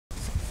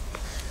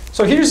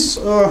So here's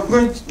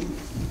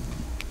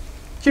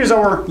here's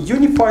our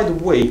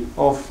unified way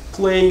of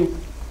playing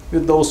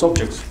with those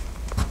objects.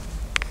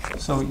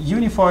 So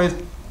unified,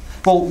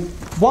 well,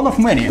 one of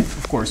many,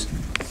 of course.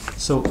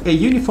 So a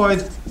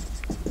unified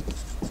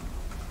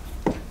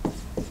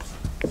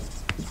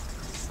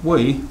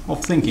way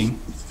of thinking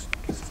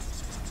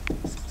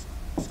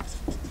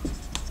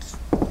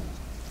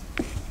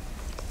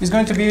is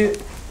going to be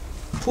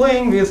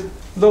playing with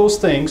those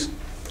things,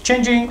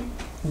 changing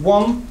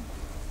one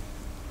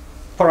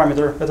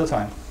parameter at a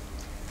time.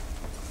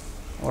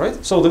 All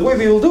right. So the way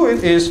we will do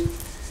it is,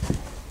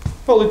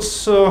 well,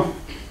 it's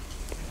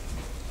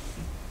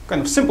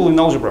kind of simple in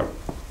algebra.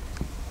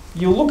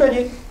 You look at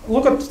it,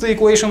 look at the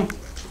equation,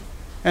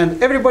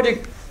 and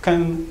everybody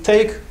can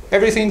take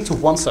everything to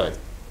one side.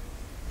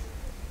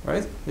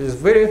 Right? It is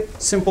very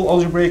simple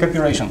algebraic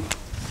operation.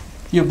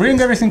 You bring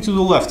everything to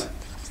the left.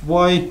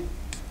 Y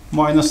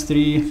minus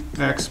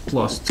 3x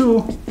plus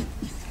 2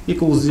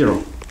 equals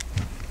 0.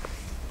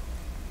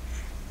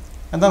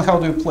 And then how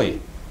do you play?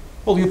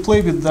 Well, you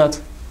play with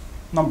that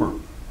number.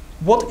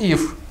 What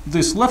if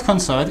this left-hand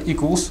side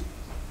equals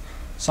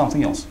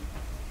something else?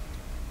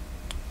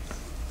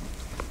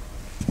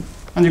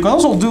 And you can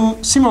also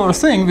do similar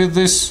thing with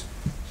this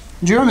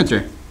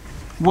geometry.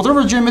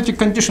 Whatever geometric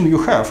condition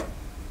you have,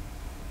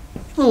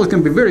 well, it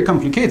can be very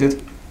complicated,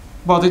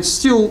 but it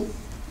still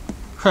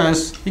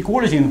has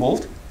equality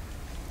involved.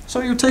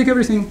 So you take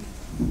everything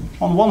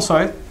on one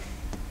side,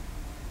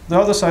 the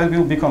other side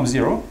will become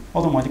 0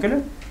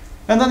 automatically,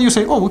 and then you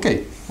say, oh,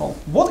 okay, well,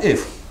 what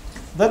if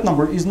that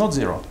number is not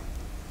 0?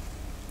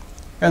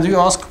 And you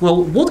ask,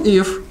 well, what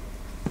if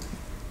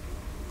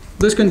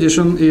this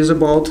condition is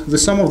about the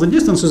sum of the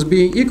distances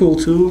being equal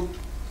to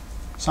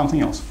something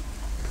else?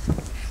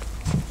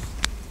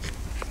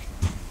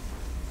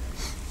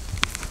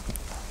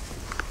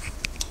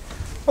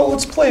 Well,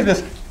 let's play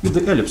with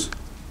the ellipse.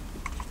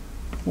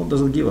 What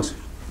does it give us?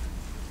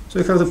 So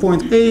you have the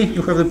point A,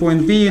 you have the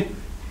point B,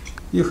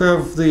 you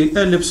have the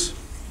ellipse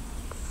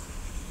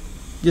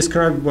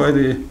described by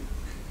the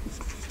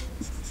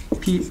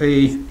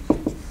PA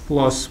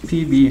plus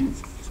PB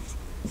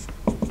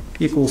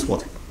equals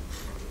what?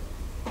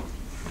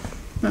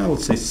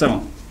 Let's say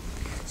 7,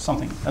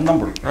 something, a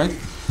number, right?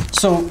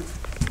 So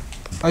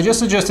I just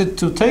suggested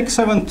to take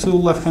 7 to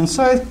left-hand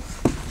side,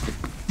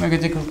 make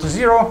it equal to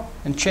 0,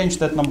 and change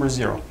that number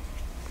 0.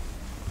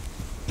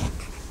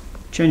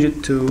 Change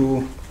it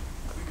to,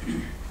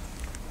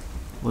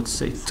 let's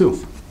say, 2.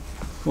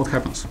 What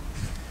happens?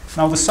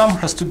 Now the sum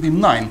has to be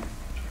 9.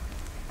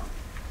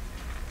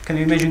 Can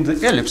you imagine the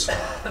ellipse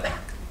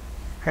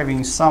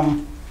having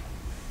sum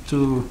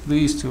to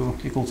these two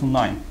equal to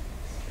 9?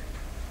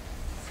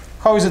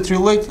 How is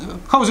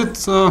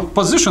it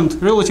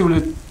positioned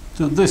relatively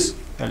to this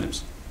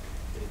ellipse?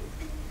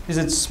 Is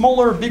it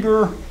smaller,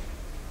 bigger?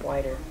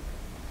 Wider.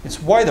 It's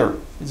wider.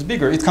 It's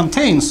bigger. It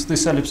contains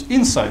this ellipse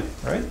inside,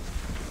 right?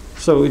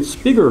 So it's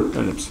bigger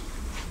ellipse.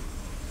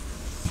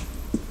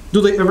 Do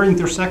they ever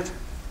intersect?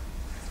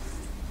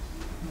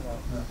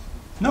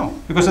 No,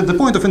 because at the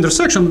point of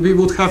intersection, we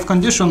would have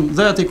condition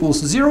that equals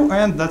 0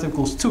 and that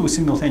equals 2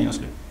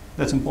 simultaneously.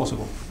 That's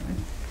impossible.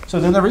 Right? So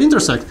they never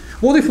intersect.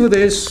 What if it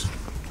is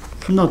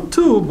not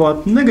 2,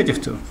 but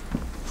negative 2?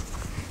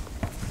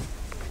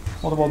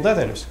 What about that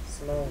ellipse?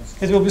 Small.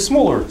 It will be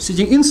smaller,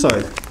 sitting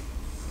inside.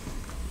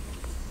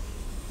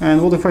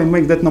 And what if I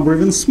make that number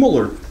even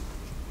smaller?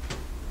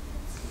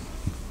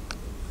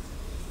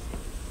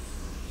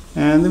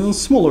 And even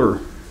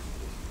smaller.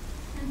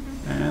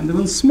 And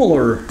even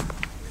smaller.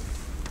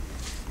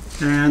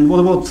 And what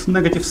about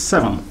negative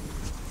 7?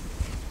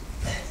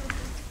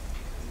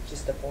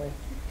 Just a point.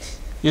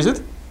 Is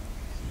it?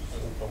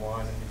 The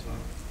line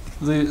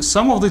in between. The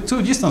sum of the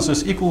two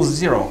distances equals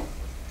 0.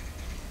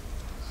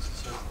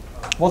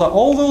 What are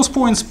all those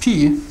points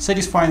P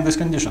satisfying this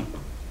condition?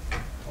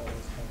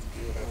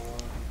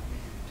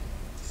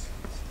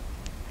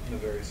 In the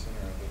very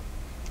center of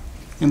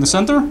it. In the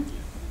center?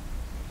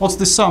 What's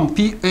the sum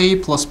PA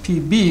plus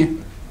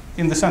PB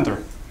in the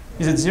center?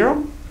 Is it 0?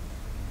 No,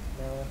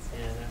 it's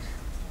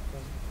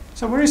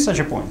So where is such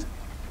a point?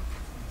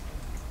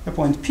 A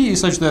point P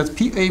such that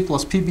PA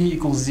plus PB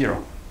equals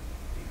 0.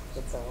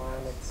 it's a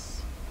line.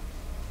 It's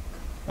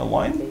A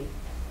line? B.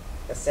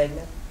 A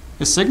segment.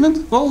 A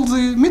segment? Well,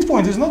 the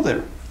midpoint is not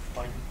there.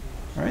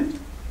 Right?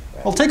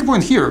 Well, take a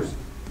point here.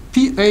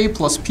 PA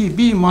plus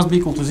PB must be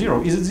equal to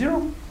 0. Is it 0?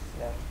 No.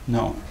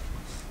 No.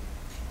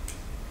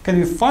 Can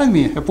you find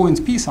me a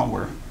point P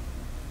somewhere?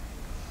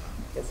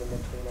 It's in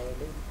between A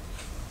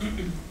and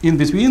B. In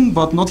between,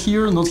 but not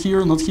here, not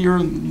here, not here,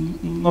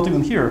 not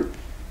even here.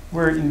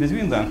 Where in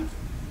between then?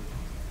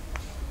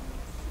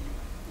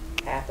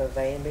 Half of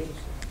A and B.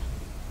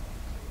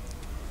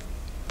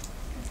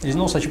 There is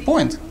no such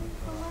point.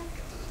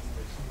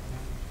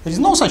 There is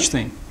no such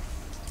thing.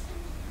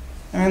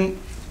 And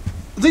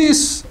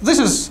this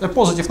is a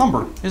positive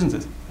number, isn't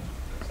it?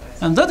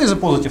 And that is a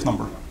positive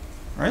number,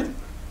 right?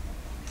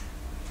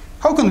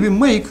 How can we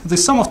make the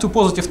sum of two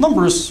positive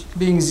numbers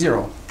being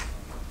 0?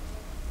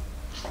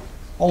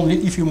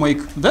 only if you make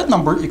that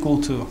number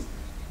equal to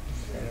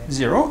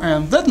 0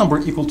 and that number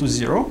equal to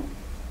 0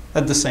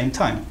 at the same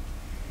time.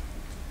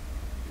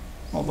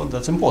 Well, but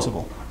that's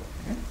impossible.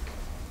 Okay.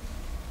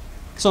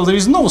 So there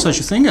is no such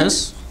a thing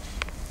as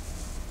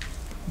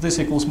this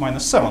equals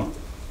minus 7.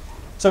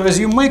 So as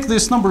you make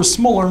these numbers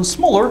smaller and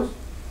smaller,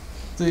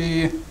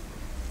 the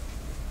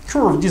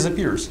curve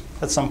disappears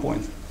at some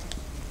point.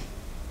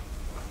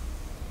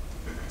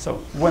 So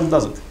when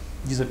does it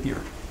disappear?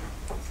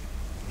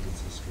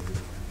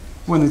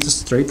 When it's a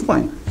straight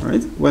line,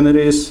 right? When it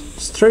is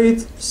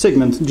straight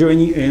segment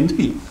joining A and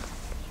P.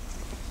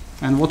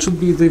 And what should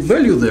be the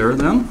value there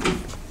then?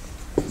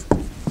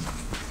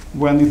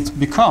 When it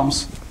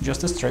becomes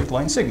just a straight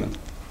line segment.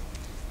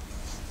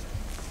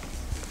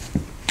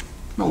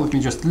 Well, let me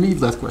just leave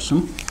that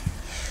question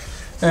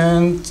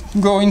and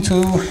go into,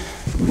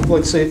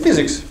 let's say,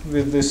 physics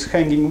with this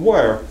hanging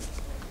wire.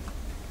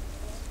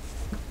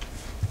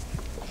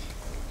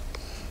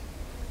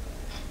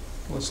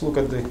 Let's look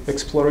at the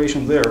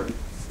exploration there.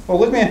 Well,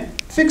 let me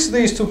fix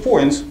these 2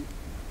 points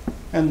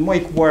and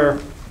make wire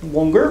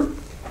longer.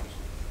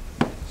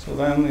 So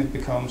then it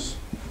becomes,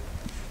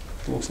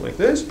 it looks like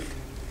this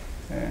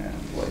and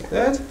like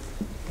that.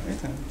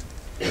 Right? And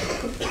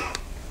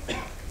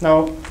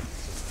now,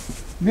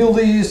 will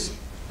these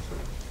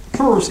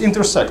curves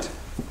intersect?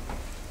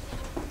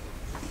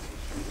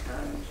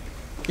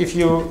 If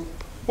you,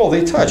 well,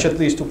 they touch at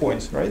these 2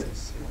 points, right?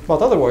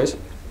 But otherwise,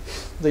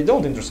 they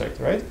don't intersect,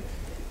 right?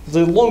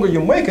 The longer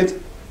you make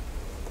it,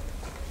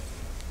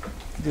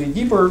 the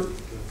deeper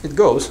it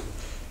goes,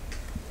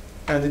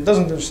 and it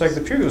doesn't intersect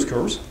the previous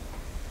curves.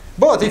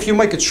 But if you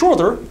make it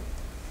shorter,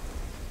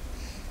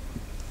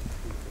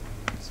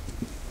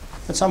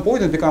 at some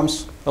point it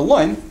becomes a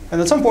line, and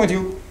at some point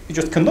you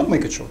just cannot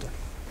make it shorter.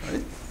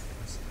 Right?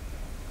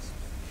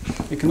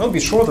 It cannot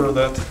be shorter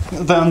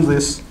than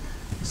this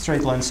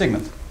straight line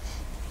segment.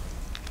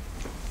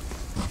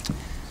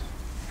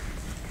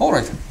 All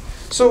right.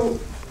 So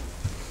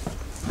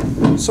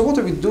what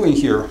are we doing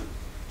here?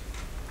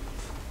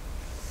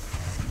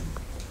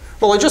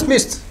 Well, I just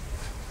missed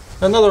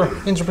another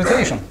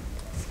interpretation.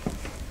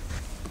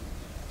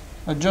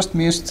 I just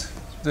missed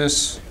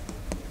this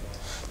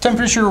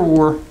temperature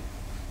or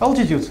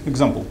altitude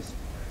example.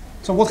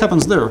 So what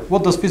happens there?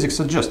 What does physics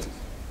suggest?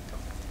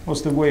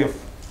 What's the way of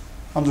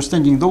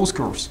understanding those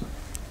curves?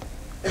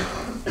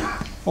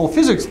 Well,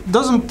 physics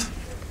doesn't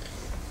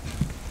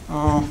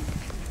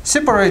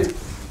separate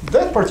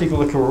that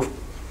particular curve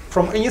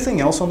from anything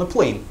else on the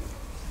plane.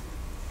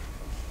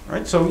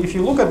 Right? So if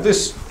you look at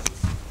this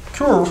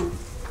curve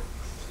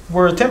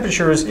where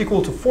temperature is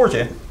equal to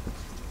 40,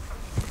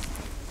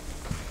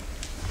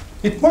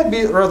 it might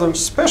be rather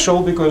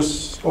special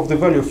because of the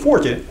value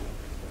 40,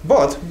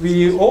 but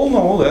we all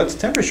know that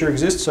temperature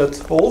exists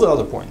at all the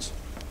other points.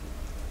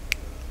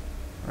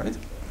 Right?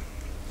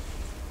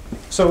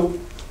 So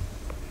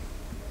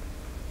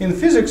in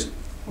physics,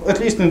 at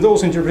least in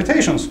those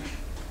interpretations,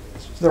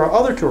 there are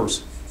other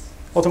curves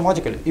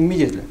automatically,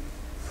 immediately,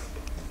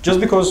 just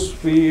because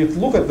we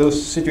look at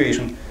this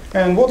situation.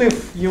 And what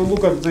if you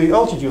look at the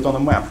altitude on a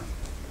map?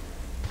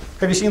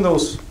 Have you seen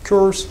those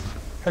curves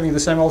having the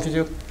same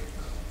altitude?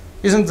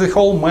 Isn't the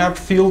whole map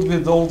filled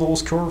with all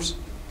those curves?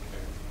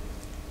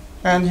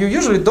 And you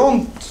usually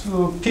don't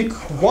pick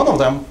one of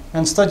them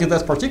and study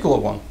that particular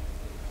one,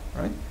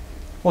 right?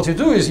 What you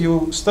do is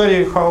you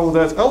study how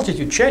that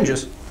altitude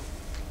changes.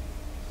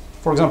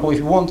 For example,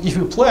 if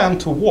you plan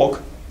to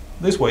walk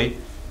this way,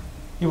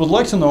 you would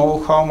like to know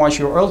how much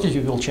your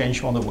altitude will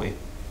change on the way.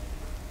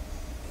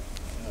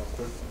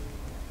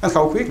 And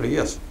how quickly,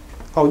 yes.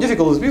 How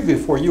difficult it will be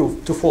for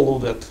you to follow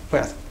that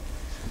path.